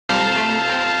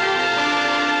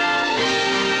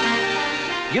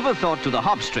Give a thought to the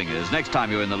hop stringers next time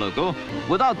you're in the local.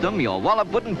 Without them, your wallop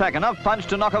wouldn't pack enough punch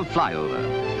to knock a fly over.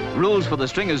 Rules for the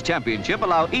Stringers Championship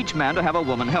allow each man to have a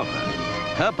woman helper.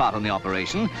 Her part in the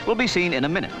operation will be seen in a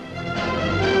minute.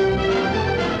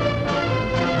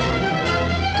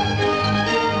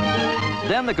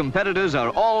 Then the competitors are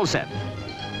all set.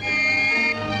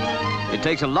 It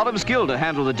takes a lot of skill to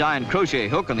handle the giant crochet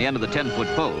hook on the end of the 10-foot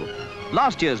pole.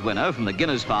 Last year's winner from the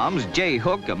Guinness Farms, J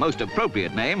Hook, a most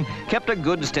appropriate name, kept a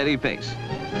good steady pace.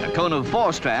 A cone of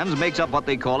 4 strands makes up what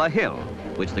they call a hill,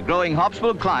 which the growing hops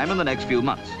will climb in the next few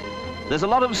months. There's a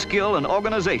lot of skill and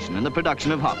organization in the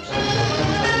production of hops.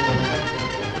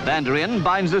 The banderin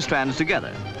binds the strands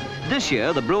together. This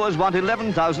year, the brewers want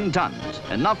 11,000 tons,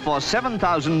 enough for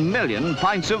 7,000 million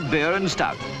pints of beer and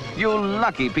stout. You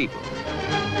lucky people.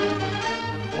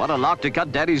 What a lark to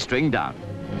cut Daddy's string down.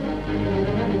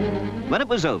 When it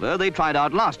was over, they tried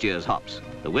out last year's hops.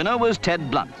 The winner was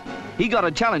Ted Blunt. He got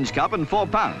a challenge cup and 4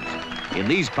 pounds. In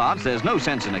these parts, there's no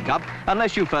sense in a cup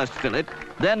unless you first fill it,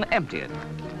 then empty it.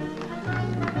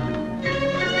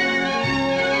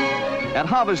 At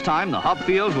harvest time, the hop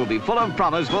fields will be full of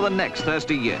promise for the next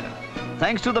thirsty year,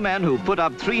 thanks to the men who put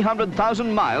up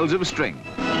 300,000 miles of string.